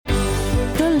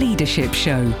Leadership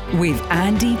Show with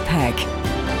Andy Peck.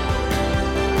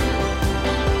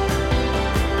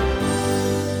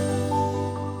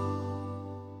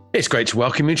 It's great to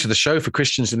welcome you to the show for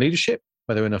Christians in leadership,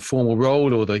 whether in a formal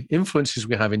role or the influences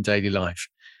we have in daily life,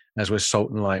 as we're salt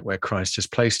and light where Christ has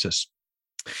placed us.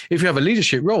 If you have a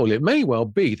leadership role, it may well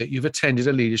be that you've attended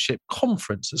a leadership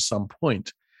conference at some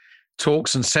point.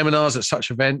 Talks and seminars at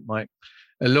such an event might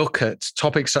look at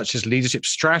topics such as leadership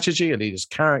strategy, a leader's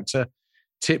character,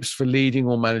 tips for leading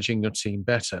or managing your team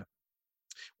better.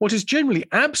 What is generally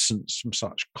absent from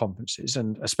such conferences,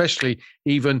 and especially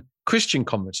even Christian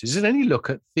conferences, is any look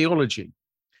at theology.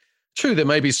 True, there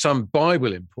may be some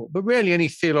Bible input, but rarely any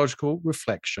theological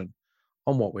reflection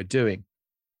on what we're doing.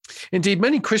 Indeed,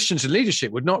 many Christians in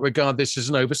leadership would not regard this as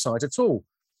an oversight at all.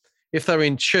 If they're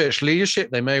in church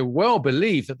leadership, they may well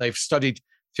believe that they've studied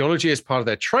theology as part of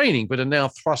their training, but are now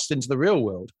thrust into the real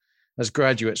world as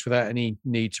graduates without any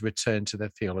need to return to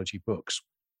their theology books.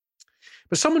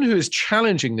 But someone who is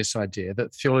challenging this idea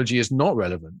that theology is not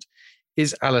relevant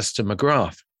is Alister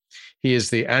McGrath. He is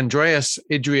the Andreas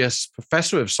Idreus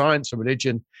Professor of Science and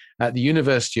Religion at the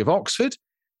University of Oxford.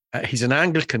 He's an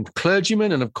Anglican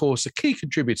clergyman and, of course, a key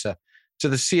contributor to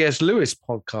the C.S. Lewis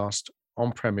podcast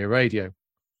on Premier Radio.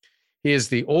 He is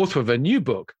the author of a new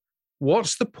book,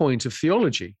 What's the Point of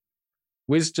Theology?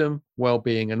 Wisdom,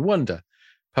 Wellbeing and Wonder,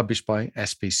 published by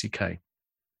SPCK.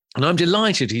 And I'm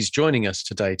delighted he's joining us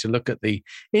today to look at the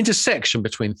intersection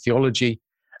between theology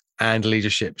and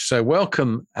leadership. So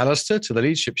welcome, Alister, to the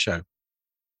Leadership Show.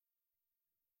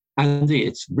 Andy,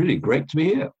 it's really great to be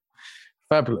here.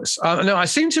 Fabulous. Now, I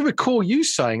seem to recall you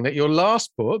saying that your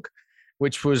last book,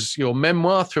 which was your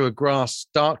memoir, Through a Grass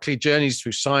Darkly, Journeys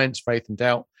Through Science, Faith and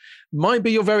Doubt, might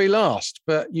be your very last,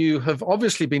 but you have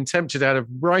obviously been tempted out of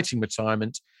writing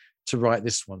retirement to write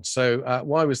this one. So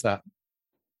why was that?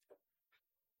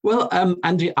 Well,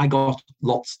 Andy, I got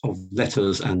lots of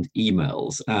letters and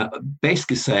emails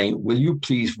basically saying, will you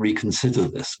please reconsider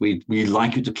this? We'd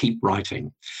like you to keep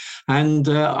writing. And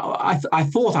I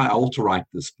thought I ought to write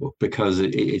this book because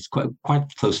it's quite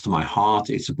close to my heart.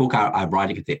 It's a book I'm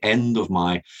writing at the end of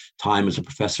my time as a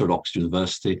professor at Oxford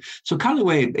University. So kind of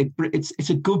way, it's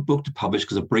a good book to publish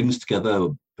because it brings together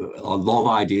a lot of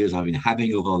ideas I've been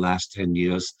having over the last 10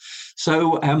 years.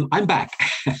 So I'm back.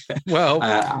 Well,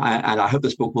 and I hope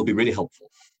this book will be really helpful.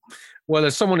 Well,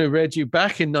 as someone who read you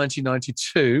back in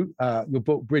 1992, your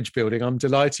book Bridge Building, I'm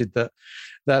delighted that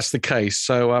that's the case.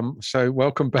 So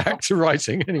welcome back to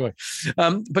writing anyway.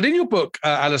 But in your book,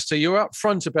 Alister, you're up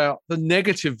front about the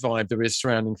negative vibe there is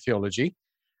surrounding theology.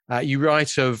 You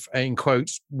write of, in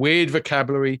quotes, weird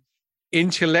vocabulary,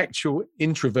 intellectual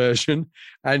introversion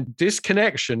and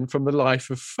disconnection from the life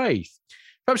of faith.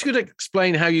 Perhaps you could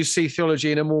explain how you see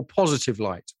theology in a more positive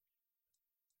light.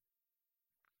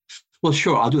 Well,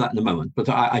 sure, I'll do that in a moment. But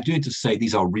I do need to say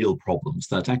these are real problems,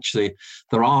 that actually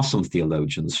there are some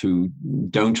theologians who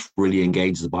don't really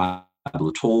engage the Bible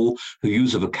at all, who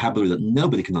use a vocabulary that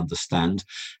nobody can understand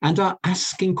and are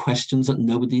asking questions that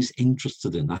nobody's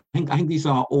interested in. I think these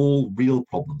are all real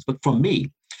problems. But for me,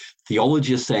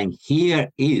 theology is saying, here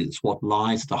is what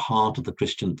lies at the heart of the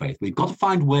Christian faith. We've got to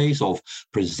find ways of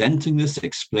presenting this,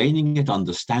 explaining it,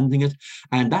 understanding it.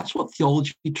 And that's what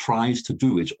theology tries to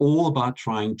do. It's all about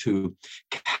trying to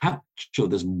capture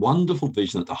this wonderful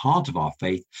vision at the heart of our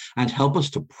faith and help us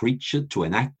to preach it, to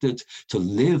enact it, to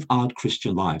live out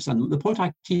Christian lives. And the point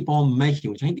I keep on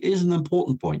making, which I think is an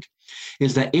important point,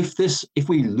 is that if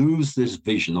we lose this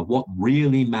vision of what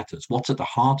really matters, what's at the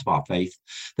heart of our faith,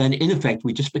 then in effect,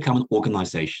 we just become an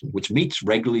organization which meets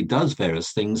regularly, does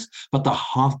various things, but the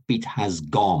heartbeat has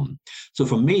gone. So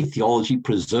for me, theology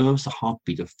preserves the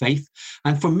heartbeat of faith.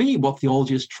 And for me, what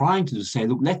theology is trying to do is say,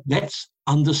 look, let's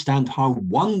understand how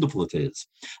wonderful it is.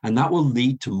 And that will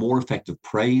lead to more effective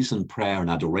praise and prayer and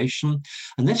adoration.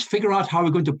 And let's figure out how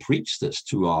we're going to preach this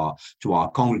to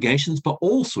our congregations, but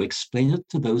also explain it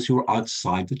to those who are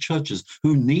outside the churches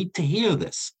who need to hear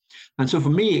this. And so for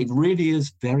me, it really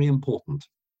is very important.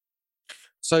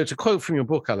 So to quote from your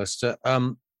book, Alister,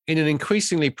 in an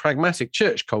increasingly pragmatic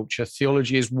church culture,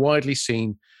 theology is widely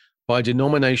seen by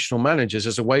denominational managers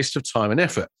as a waste of time and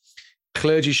effort.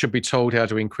 Clergy should be told how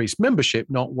to increase membership,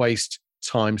 not waste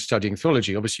time studying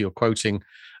theology. Obviously, you're quoting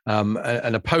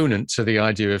an opponent to the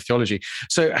idea of theology.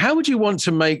 So how would you want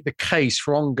to make the case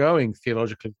for ongoing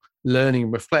theological learning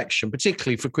and reflection,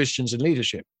 particularly for Christians in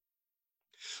leadership?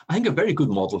 I think a very good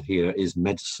model here is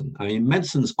medicine. I mean,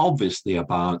 medicine's obviously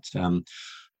about,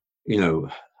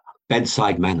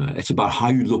 bedside manner. It's about how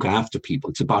you look after people.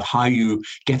 It's about how you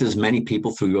get as many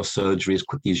people through your surgery as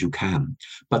quickly as you can.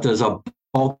 But there's a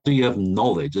body of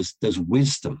knowledge, there's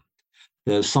wisdom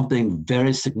There's something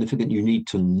very significant you need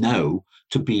to know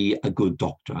to be a good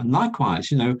doctor. And likewise,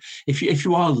 if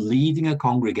you are leading a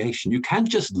congregation, you can't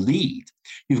just lead.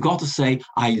 You've got to say,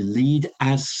 I lead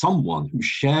as someone who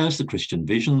shares the Christian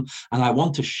vision, and I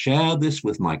want to share this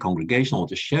with my congregation. I want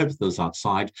to share it with those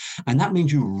outside. And that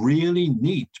means you really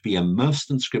need to be immersed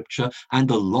in Scripture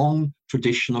and a long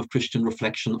tradition of Christian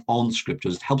reflection on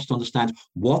Scriptures. It helps to understand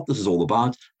what this is all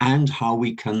about and how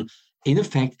we can, in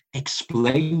effect,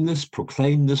 explain this,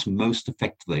 proclaim this most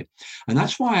effectively. And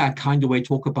that's why I kind of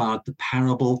talk about the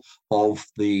parable of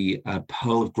the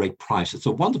pearl of great price. It's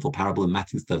a wonderful parable in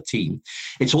Matthew 13.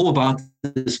 It's all about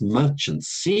this merchant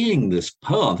seeing this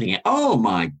pearl and thinking, oh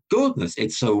my goodness,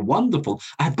 it's so wonderful.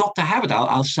 I've got to have it.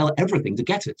 I'll sell everything to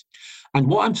get it. And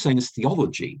what I'm saying is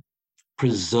theology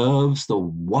preserves the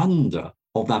wonder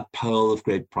of that pearl of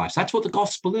great price. That's what the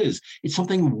gospel is. It's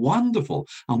something wonderful.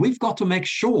 And we've got to make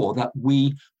sure that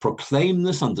we proclaim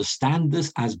this, understand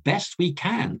this as best we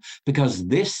can, because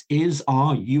this is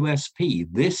our USP.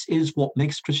 This is what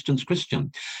makes Christians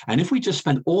Christian. And if we just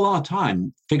spend all our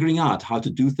time figuring out how to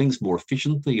do things more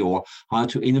efficiently or how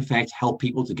to, in effect, help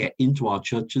people to get into our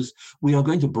churches, we are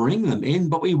going to bring them in,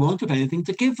 but we won't have anything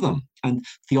to give them. And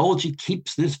theology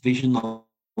keeps this vision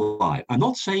alive. I'm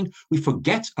not saying we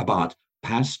forget about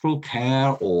pastoral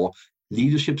care or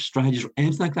leadership strategies or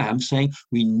anything like that. I'm saying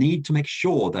we need to make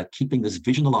sure that keeping this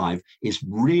vision alive is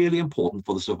really important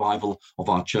for the survival of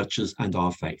our churches and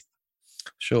our faith.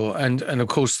 Sure. And of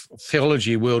course,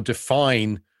 theology will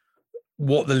define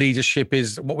what the leadership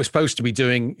is, what we're supposed to be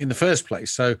doing in the first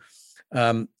place. So,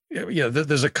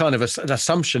 there's a kind of an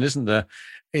assumption, isn't there,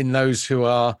 in those who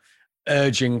are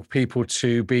urging people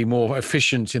to be more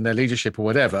efficient in their leadership or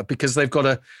whatever, because they've got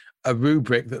a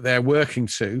rubric that they're working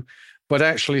to, but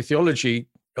actually theology,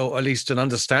 or at least an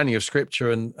understanding of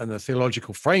Scripture and the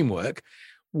theological framework,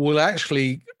 will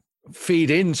actually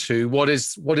feed into what it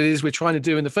is we're trying to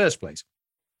do in the first place.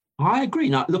 I agree.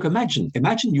 Now, look, imagine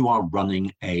you are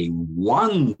running a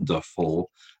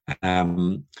wonderful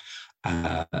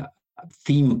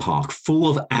theme park full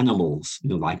of animals,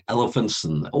 like elephants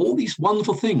and all these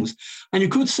wonderful things. And you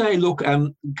could say, look,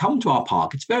 come to our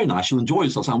park. It's very nice. You'll enjoy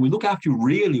yourselves. And we look after you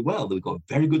really well. We've got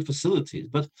very good facilities.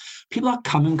 But people are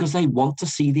coming because they want to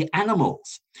see the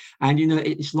animals. And,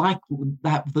 it's like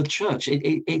that, the church.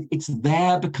 It's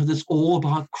there because it's all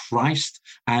about Christ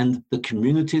and the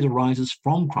community that arises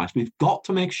from Christ. We've got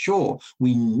to make sure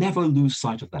we never lose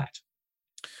sight of that.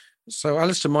 So,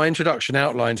 Alister, my introduction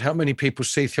outlined how many people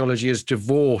see theology as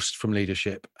divorced from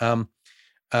leadership.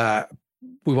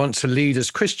 We want to lead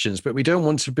as Christians, but we don't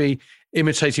want to be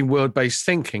imitating world-based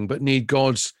thinking, but need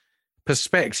God's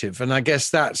perspective. And I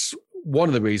guess that's one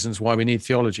of the reasons why we need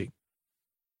theology.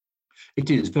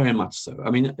 It is very much so. I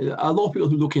mean, a lot of people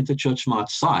who look into church from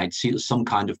outside see it as some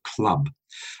kind of club.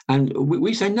 And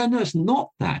we say, no, it's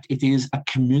not that. It is a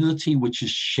community which is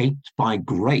shaped by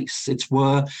grace. It's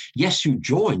where, yes, you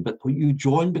join, but you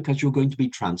join because you're going to be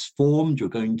transformed. You're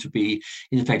going to be,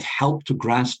 in effect, helped to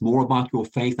grasp more about your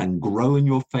faith and grow in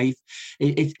your faith.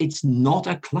 It's not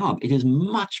a club. It is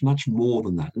much, much more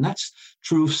than that. And that's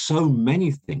true of so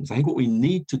many things. I think what we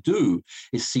need to do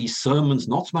is see sermons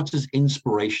not so much as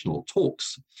inspirational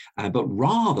talks, but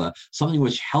rather something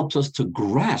which helps us to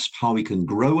grasp how we can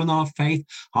grow in our faith,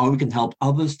 how we can help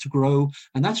others to grow.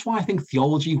 And that's why I think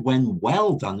theology, when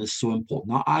well done, is so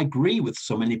important. Now, I agree with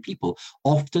so many people.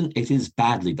 Often it is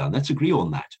badly done. Let's agree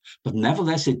on that. But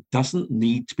nevertheless, it doesn't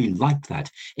need to be like that.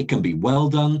 It can be well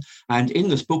done. And in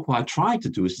this book, what I tried to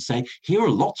do is to say, here are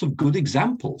lots of good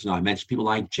examples. I mentioned people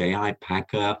like J.I.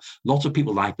 Packer, lots of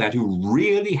people like that who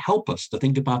really help us to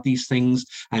think about these things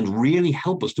and really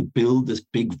help us to build this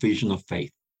big vision of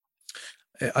faith.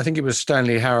 I think it was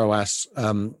Stanley Hauerwas,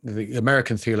 the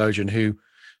American theologian,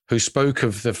 who spoke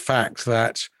of the fact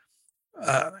that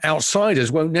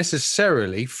outsiders won't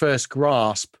necessarily first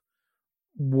grasp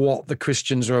what the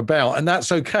Christians are about, and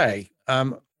that's okay.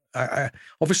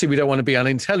 Obviously, we don't want to be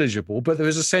unintelligible, but there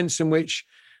is a sense in which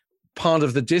part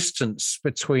of the distance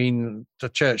between the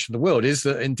church and the world is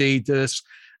that indeed there's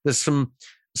some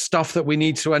stuff that we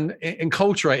need to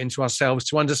enculturate into ourselves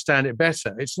to understand it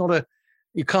better. It's not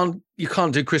you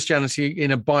can't do Christianity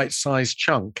in a bite-sized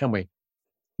chunk, can we?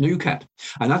 No, you can't.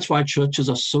 And that's why churches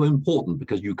are so important,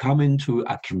 because you come into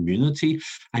a community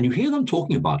and you hear them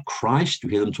talking about Christ, you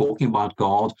hear them talking about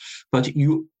God, but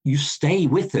you stay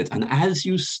with it. And as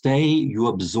you stay, you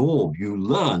absorb, you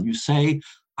learn, you say,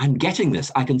 I'm getting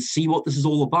this. I can see what this is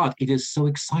all about. It is so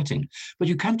exciting. But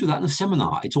you can't do that in a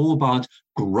seminar. It's all about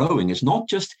growing. It's not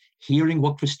just hearing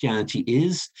what Christianity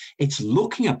is. It's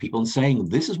looking at people and saying,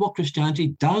 this is what Christianity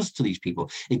does to these people.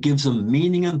 It gives them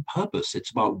meaning and purpose.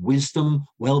 It's about wisdom,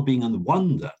 well-being, and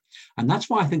wonder. And that's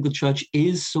why I think the church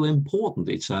is so important.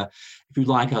 It's if you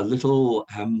like, a little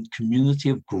community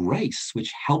of grace,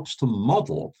 which helps to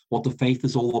model what the faith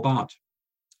is all about.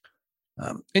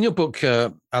 In your book,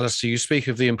 Alister, you speak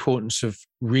of the importance of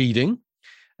reading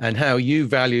and how you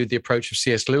valued the approach of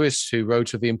C.S. Lewis, who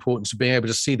wrote of the importance of being able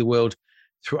to see the world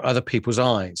through other people's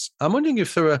eyes. I'm wondering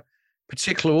if there are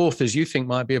particular authors you think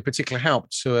might be a particular help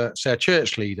to, say, a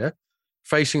church leader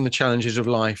facing the challenges of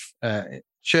life,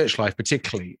 church life,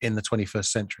 particularly in the 21st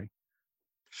century.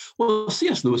 Well,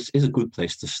 C.S. Lewis is a good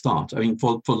place to start. I mean,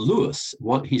 for Lewis,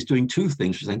 what he's doing two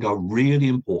things which I think are really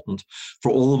important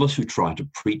for all of us who try to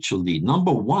preach or lead.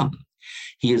 Number one,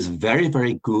 he is very,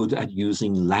 very good at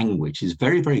using language. He's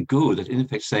very, very good at, in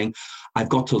effect, saying, I've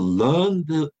got to learn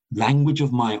the language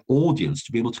of my audience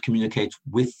to be able to communicate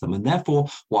with them. And therefore,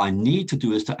 what I need to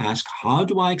do is to ask, how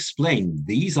do I explain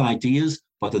these ideas,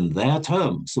 but in their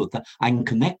terms, so that I can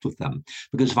connect with them?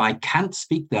 Because if I can't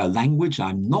speak their language,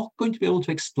 I'm not going to be able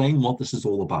to explain what this is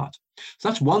all about. So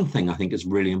that's one thing I think is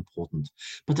really important.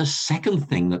 But the second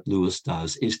thing that Lewis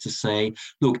does is to say,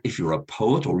 look, if you're a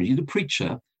poet or you're a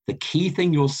preacher, the key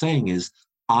thing you're saying is,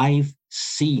 I've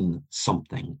seen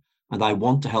something, and I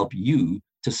want to help you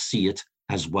to see it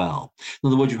as well. In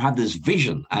other words, you have this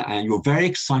vision and you're very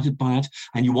excited by it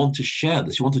and you want to share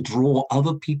this. You want to draw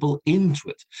other people into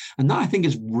it. And that, I think,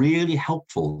 is really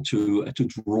helpful to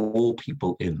draw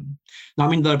people in. Now, I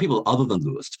mean, there are people other than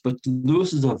Lewis, but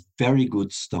Lewis is a very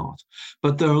good start.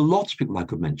 But there are lots of people I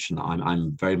could mention.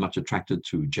 I'm very much attracted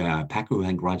to J.I. Packer, who I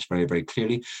think writes very, very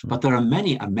clearly. But there are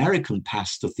many American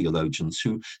pastor theologians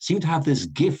who seem to have this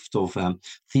gift of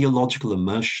theological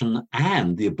immersion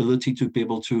and the ability to be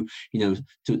able to,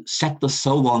 to set the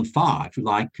soul on fire. If you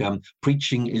like,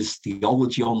 preaching is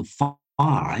theology on fire.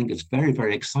 I think it's very,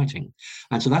 very exciting.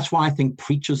 And so that's why I think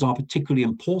preachers are particularly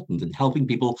important in helping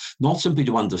people not simply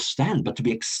to understand, but to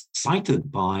be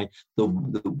excited by the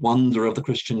wonder of the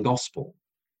Christian gospel.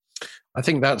 I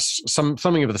think that's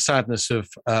something of the sadness of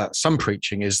some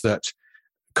preaching, is that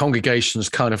congregations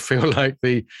kind of feel like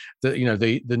the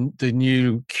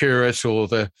new curate or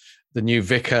the new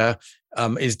vicar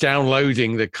is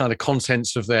downloading the kind of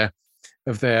contents of their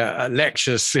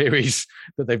lecture series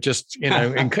that they've just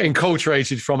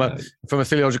enculturated from a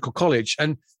theological college,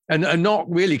 and not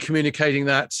really communicating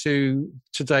that to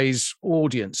today's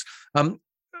audience.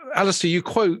 Alister, you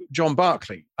quote John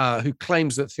Barclay, who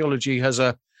claims that theology has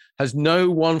no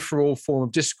one for all form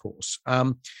of discourse.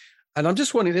 And I'm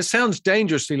just wondering, it sounds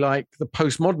dangerously like the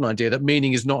postmodern idea that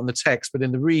meaning is not in the text but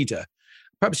in the reader.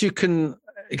 Perhaps you can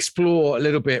explore a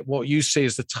little bit what you see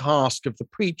as the task of the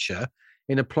preacher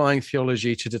in applying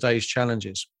theology to today's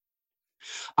challenges.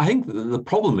 I think the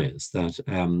problem is that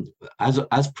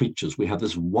as preachers, we have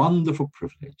this wonderful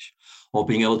privilege of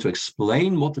being able to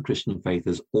explain what the Christian faith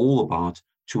is all about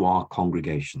to our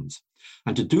congregations.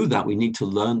 And to do that, we need to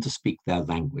learn to speak their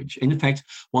language. In effect,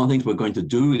 one of the things we're going to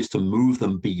do is to move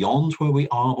them beyond where we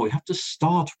are, but we have to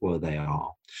start where they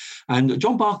are. And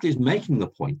John Barclay is making the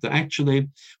point that actually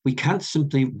we can't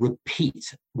simply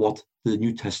repeat what the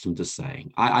New Testament is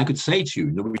saying. I could say to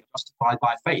you, we're justified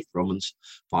by faith, Romans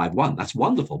 5:1. That's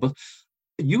wonderful. But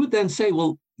you would then say,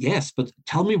 well, yes, but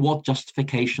tell me what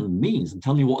justification means and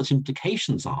tell me what its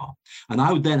implications are. And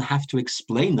I would then have to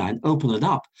explain that and open it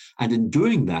up. And in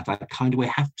doing that, I kind of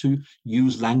have to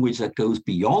use language that goes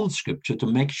beyond Scripture to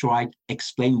make sure I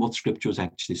explain what Scripture is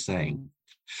actually saying.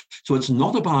 So it's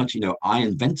not about, I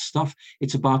invent stuff.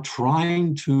 It's about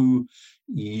trying to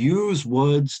use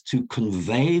words to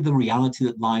convey the reality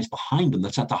that lies behind them,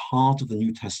 that's at the heart of the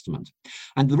New Testament.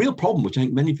 And the real problem, which I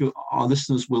think many of our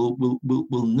listeners will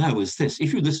know, is this.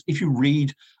 If you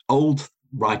read old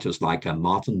writers like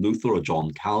Martin Luther or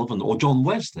John Calvin or John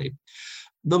Wesley,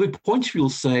 there'll be points where you'll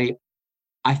say,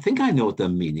 I think I know what they're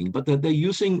meaning, but they're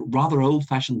using rather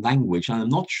old-fashioned language, and I'm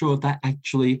not sure if that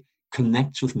actually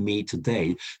connects with me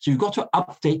today. So you've got to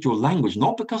update your language,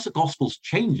 not because the gospel's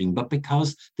changing, but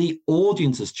because the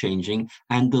audience is changing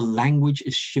and the language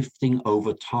is shifting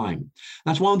over time.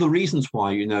 That's one of the reasons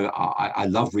why, I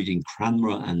love reading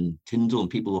Cranmer and Tyndale and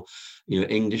people,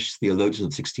 English theologians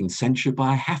of the 16th century, but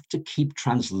I have to keep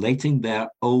translating their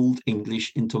old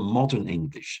English into modern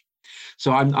English.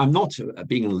 So I'm not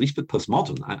being in the least bit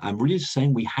postmodern. I'm really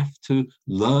saying we have to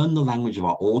learn the language of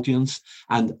our audience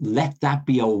and let that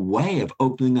be a way of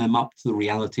opening them up to the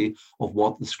reality of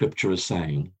what the Scripture is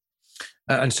saying.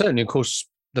 And certainly, of course,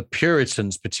 the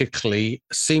Puritans particularly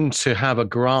seem to have a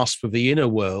grasp of the inner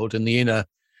world and the inner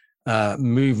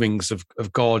movings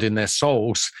of God in their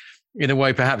souls. in a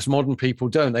way perhaps modern people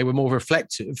don't. They were more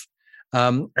reflective.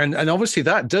 And obviously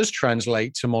that does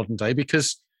translate to modern day,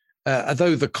 because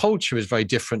although the culture is very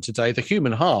different today, the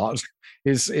human heart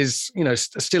is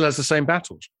still has the same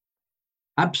battles.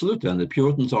 Absolutely. And the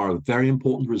Puritans are a very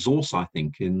important resource, I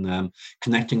think, in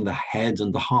connecting the head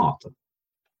and the heart.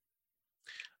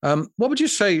 What would you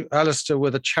say, Alister, were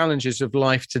the challenges of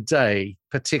life today,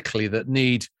 particularly that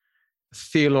need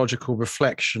theological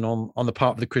reflection on the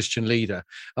part of the Christian leader?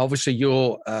 Obviously,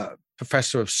 you're a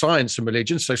professor of science and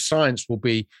religion, so science will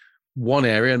be one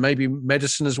area, and maybe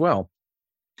medicine as well.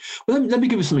 Well, let me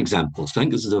give you some examples. I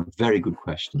think this is a very good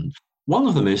question. One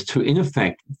of them is to, in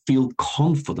effect, feel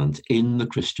confident in the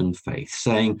Christian faith,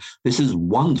 saying, this is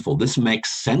wonderful, this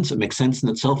makes sense, it makes sense in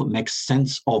itself, it makes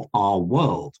sense of our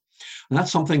world. And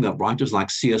that's something that writers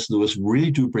like C.S. Lewis really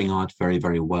do bring out very,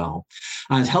 very well.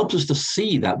 And it helps us to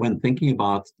see that when thinking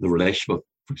about the relationship of,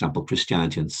 for example,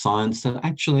 Christianity and science, that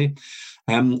actually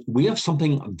we have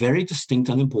something very distinct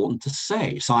and important to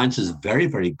say. Science is very,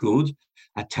 very good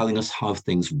at telling us how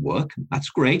things work. That's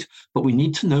great, but we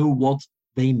need to know what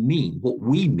they mean, what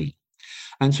we mean.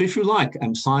 And so if you like,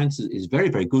 science is very,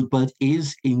 very good, but it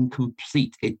is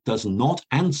incomplete. It does not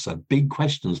answer big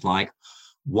questions like,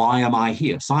 why am I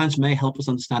here? Science may help us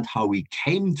understand how we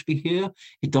came to be here.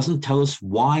 It doesn't tell us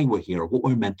why we're here or what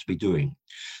we're meant to be doing.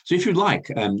 So if you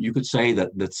like, you could say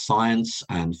that science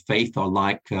and faith are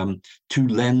like two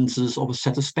lenses of a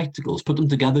set of spectacles. Put them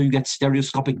together, you get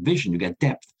stereoscopic vision, you get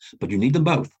depth, but you need them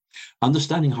both.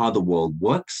 Understanding how the world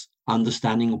works,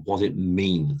 understanding what it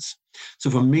means.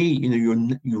 So for me,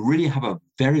 you really have a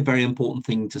very, very important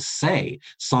thing to say.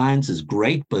 Science is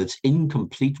great, but it's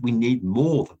incomplete. We need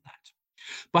more than that.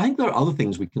 But I think there are other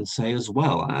things we can say as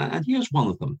well. And here's one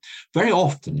of them. Very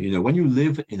often, when you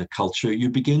live in a culture, you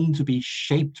begin to be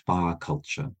shaped by our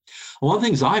culture. And one of the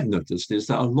things I've noticed is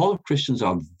that a lot of Christians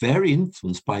are very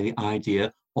influenced by the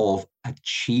idea of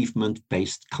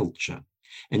achievement-based culture.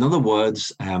 In other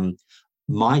words,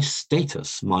 my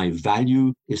status, my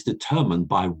value is determined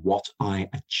by what I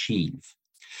achieve.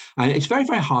 And it's very,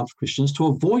 very hard for Christians to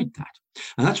avoid that.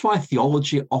 And that's why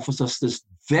theology offers us this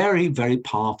very, very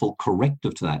powerful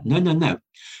corrective to that. No.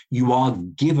 You are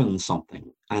given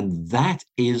something, and that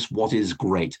is what is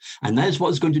great. And that is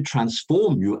what is going to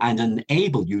transform you and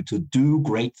enable you to do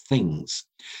great things.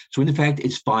 So in effect,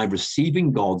 it's by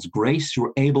receiving God's grace,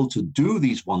 you're able to do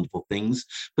these wonderful things,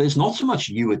 but it's not so much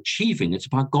you achieving, it's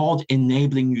about God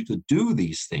enabling you to do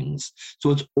these things.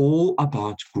 So it's all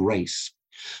about grace.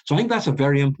 So I think that's a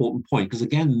very important point, because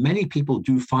again, many people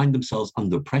do find themselves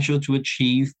under pressure to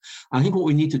achieve. I think what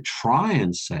we need to try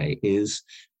and say is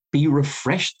be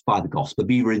refreshed by the gospel,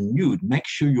 be renewed, make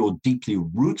sure you're deeply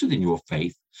rooted in your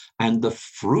faith, and the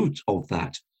fruit of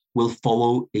that will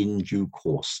follow in due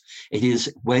course. It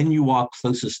is when you are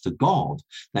closest to God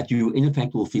that you, in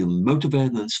effect, will feel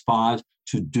motivated and inspired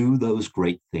to do those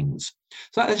great things.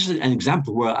 So that's an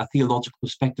example where a theological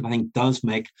perspective, I think, does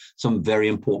make some very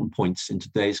important points in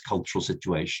today's cultural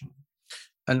situation.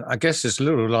 And I guess it's a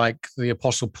little like the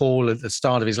Apostle Paul at the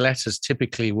start of his letters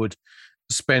typically would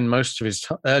spend most of his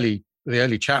the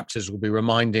early chapters will be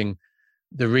reminding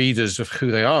the readers of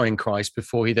who they are in Christ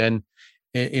before he then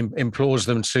implores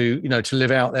them to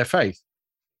live out their faith.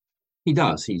 He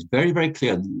does. He's very, very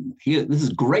clear. Here, this is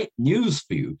great news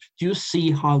for you. Do you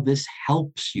see how this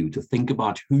helps you to think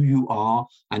about who you are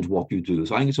and what you do?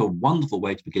 So I think it's a wonderful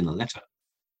way to begin a letter.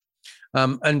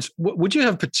 And would you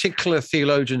have particular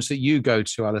theologians that you go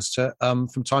to, Alister,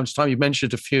 from time to time? You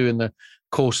mentioned a few in the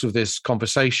course of this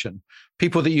conversation.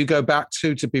 People that you go back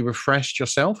to be refreshed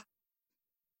yourself?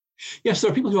 Yes, there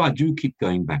are people who I do keep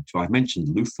going back to. I've mentioned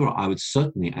Luther. I would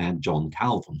certainly add John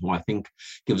Calvin, who I think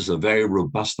gives us a very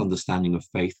robust understanding of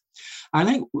faith. I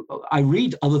think I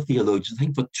read other theologians, I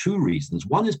think, for two reasons.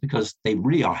 One is because they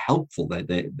really are helpful.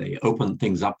 They open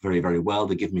things up very, very well.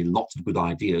 They give me lots of good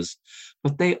ideas,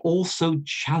 but they also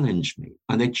challenge me.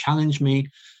 And they challenge me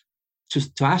to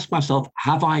ask myself,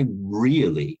 have I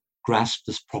really grasp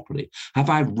this properly?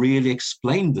 Have I really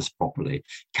explained this properly?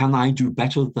 Can I do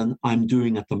better than I'm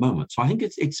doing at the moment? So I think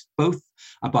it's both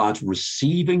about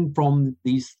receiving from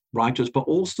these writers, but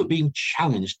also being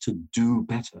challenged to do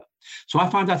better. So I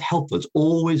find that helpful. It's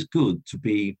always good to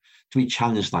be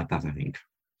challenged like that, I think.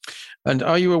 And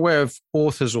are you aware of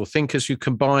authors or thinkers who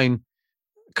combine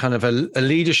kind of a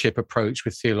leadership approach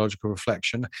with theological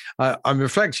reflection? I'm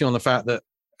reflecting on the fact that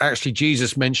actually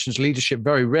Jesus mentions leadership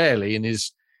very rarely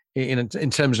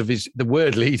in terms of the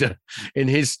word leader in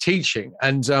his teaching.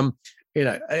 And,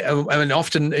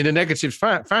 often in a negative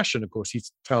fashion, of course, he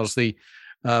tells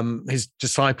his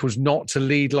disciples not to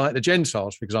lead like the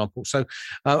Gentiles, for example. So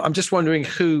I'm just wondering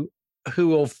who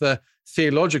who of the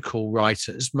theological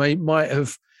writers might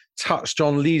have touched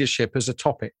on leadership as a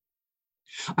topic?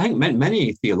 I think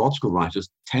many theological writers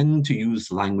tend to use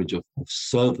the language of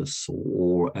service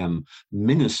or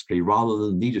ministry rather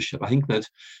than leadership. I think that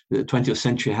the 20th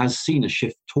century has seen a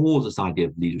shift towards this idea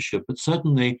of leadership, but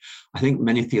certainly I think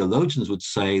many theologians would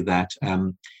say that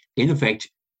in effect,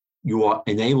 you are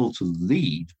enabled to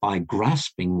lead by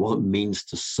grasping what it means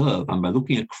to serve. And by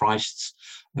looking at Christ's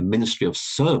ministry of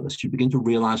service, you begin to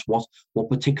realize what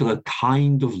particular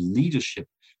kind of leadership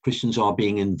Christians are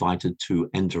being invited to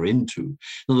enter into.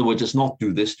 In other words, it's not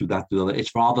do this, do that, do the other.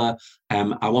 It's rather,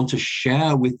 I want to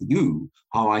share with you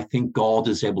how I think God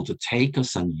is able to take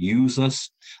us and use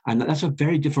us. And that's a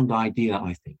very different idea,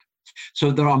 I think.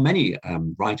 So there are many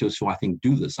writers who I think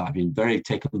do this. I've been very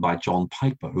taken by John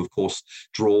Piper, who of course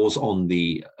draws on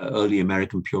the early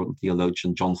American Puritan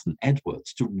theologian Jonathan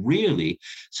Edwards to really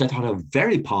set out a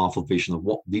very powerful vision of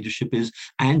what leadership is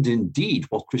and indeed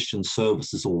what Christian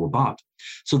service is all about.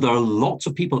 So there are lots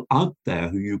of people out there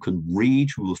who you can read,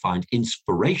 who will find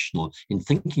inspirational in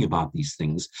thinking about these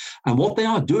things. And what they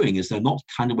are doing is they're not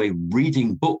kind of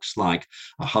reading books like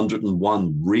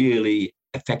 101 really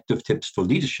effective tips for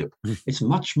leadership. It's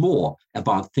much more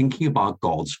about thinking about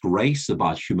God's grace,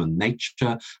 about human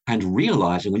nature, and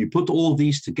realizing when you put all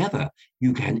these together,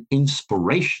 you get an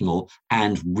inspirational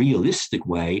and realistic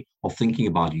way of thinking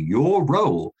about your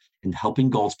role in helping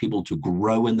God's people to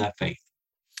grow in their faith.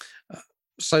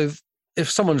 So if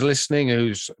someone's listening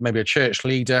who's maybe a church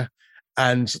leader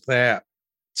and they're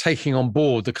taking on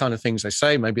board the kind of things they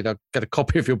say, maybe they'll get a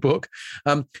copy of your book.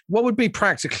 What would be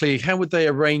practically, how would they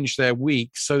arrange their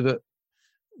week so that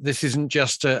this isn't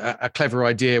just a clever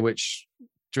idea which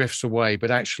drifts away, but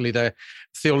actually their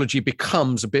theology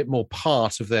becomes a bit more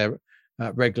part of their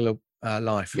regular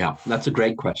life? Yeah, that's a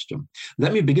great question.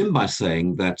 Let me begin by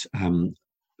saying that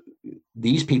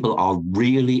these people are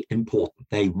really important.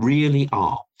 They really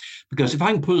are. Because if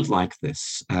I can put it like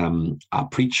this, a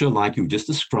preacher like you just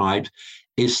described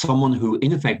is someone who,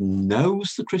 in effect,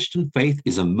 knows the Christian faith,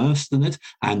 is immersed in it,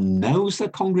 and knows their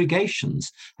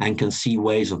congregations, and can see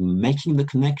ways of making the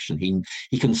connection.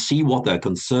 He can see what their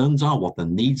concerns are, what their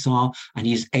needs are, and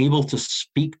he's able to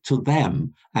speak to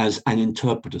them as an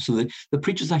interpreter. So the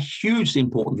preacher's a hugely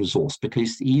important resource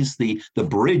because he's the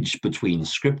bridge between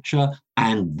Scripture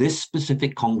and this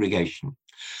specific congregation.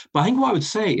 But I think what I would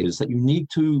say is that you need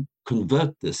to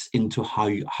convert this into how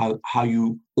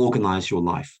you organize your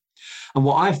life. And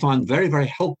what I find very, very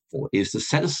helpful is to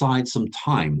set aside some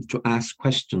time to ask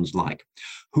questions like,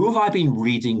 who have I been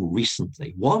reading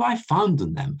recently? What have I found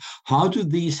in them? How do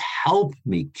these help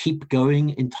me keep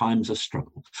going in times of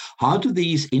struggle? How do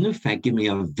these, in effect, give me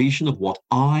a vision of what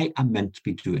I am meant to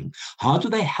be doing? How do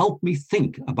they help me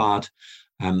think about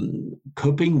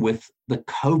coping with the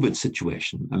COVID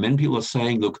situation? And many people are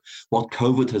saying, look, what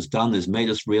COVID has done is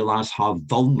made us realize how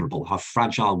vulnerable, how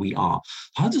fragile we are.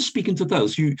 How to speak into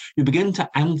those? You begin to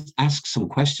ask some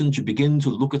questions, you begin to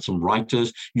look at some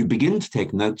writers, you begin to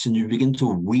take notes, and you begin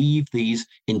to weave these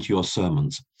into your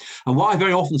sermons. And what I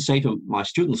very often say to my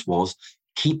students was,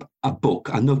 keep a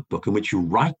notebook in which you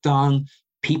write down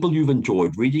people you've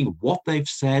enjoyed reading, what they've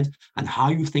said, and how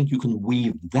you think you can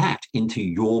weave that into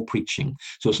your preaching.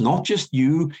 So it's not just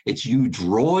you, it's you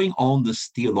drawing on this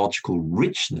theological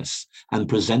richness and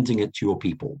presenting it to your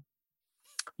people.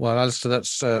 Well, Alister,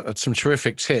 that's some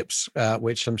terrific tips,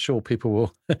 which I'm sure people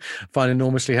will find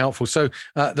enormously helpful. So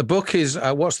the book is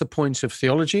What's the Point of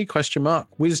Theology? ?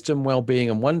 Wisdom, Wellbeing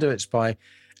and Wonder. It's by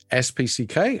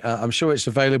SPCK. I'm sure it's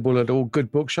available at all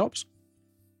good bookshops.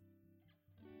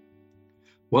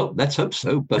 Well, let's hope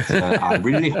so. But I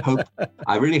really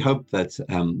hope that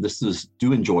listeners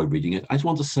do enjoy reading it. I just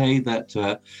want to say that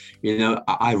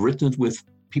I've written it with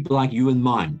people like you in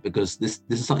mind, because this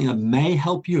is something that may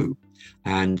help you.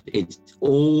 And it's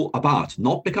all about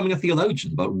not becoming a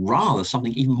theologian, but rather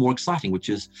something even more exciting, which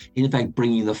is, in effect,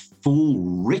 bringing the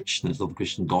full richness of the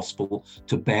Christian gospel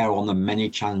to bear on the many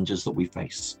challenges that we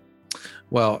face.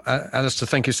 Well, Alister,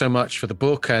 thank you so much for the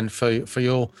book and for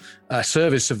your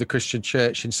service of the Christian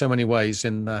church in so many ways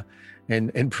in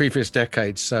previous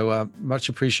decades. So much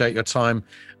appreciate your time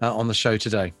on the show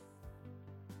today.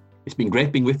 It's been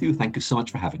great being with you. Thank you so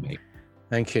much for having me.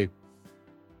 Thank you.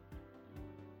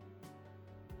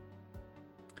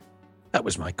 That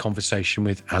was my conversation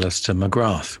with Alister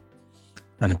McGrath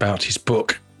and about his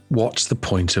book, What's the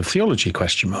Point of Theology? ?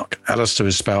 Alister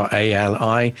is spelled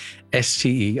ALISTER,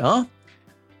 MC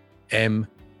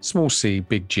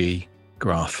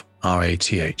Grath,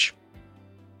 RATH.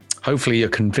 Hopefully you're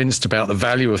convinced about the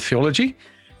value of theology.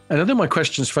 And although my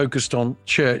questions focused on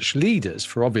church leaders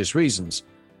for obvious reasons,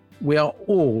 we are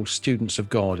all students of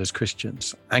God as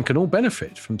Christians and can all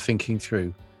benefit from thinking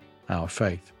through our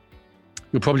faith.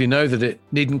 You'll probably know that it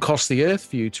needn't cost the earth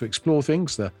for you to explore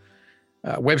things. The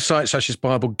websites such as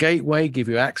Bible Gateway give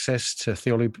you access to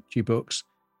theology books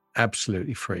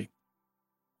absolutely free.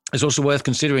 It's also worth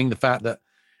considering the fact that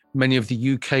many of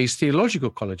the UK's theological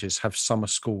colleges have summer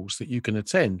schools that you can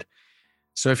attend.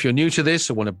 So if you're new to this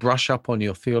or want to brush up on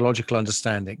your theological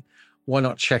understanding, why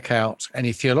not check out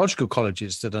any theological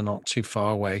colleges that are not too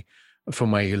far away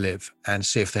from where you live and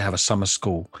see if they have a summer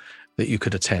school that you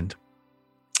could attend.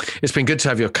 It's been good to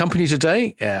have your company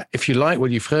today. If you like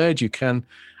what you've heard, you can,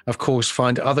 of course,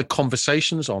 find other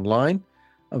conversations online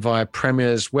via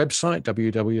Premier's website,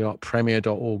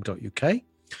 www.premier.org.uk,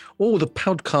 or the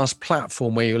podcast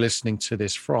platform where you're listening to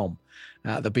this from.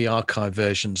 There'll be archive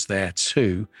versions there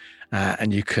too,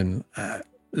 and you can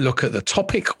look at the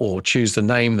topic or choose the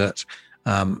name that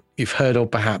you've heard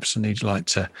of perhaps and you'd like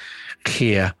to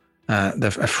hear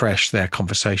afresh their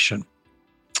conversation.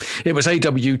 It was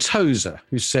A.W. Tozer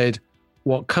who said,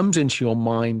 "What comes into your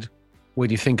mind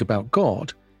when you think about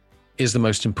God is the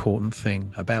most important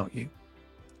thing about you."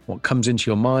 What comes into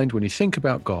your mind when you think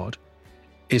about God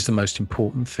is the most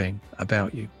important thing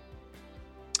about you.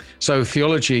 So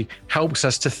theology helps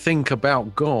us to think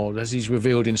about God as he's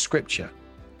revealed in Scripture.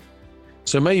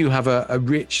 So may you have a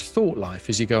rich thought life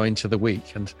as you go into the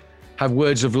week and have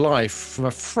words of life from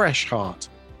a fresh heart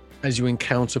as you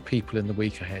encounter people in the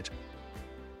week ahead.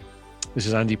 This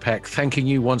is Andy Peck, thanking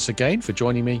you once again for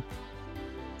joining me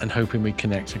and hoping we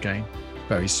connect again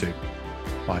very soon.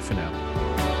 Bye for now.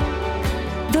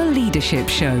 The Leadership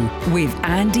Show with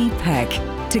Andy Peck.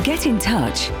 To get in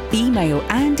touch, email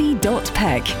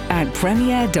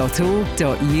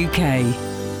andy.peck@premier.org.uk.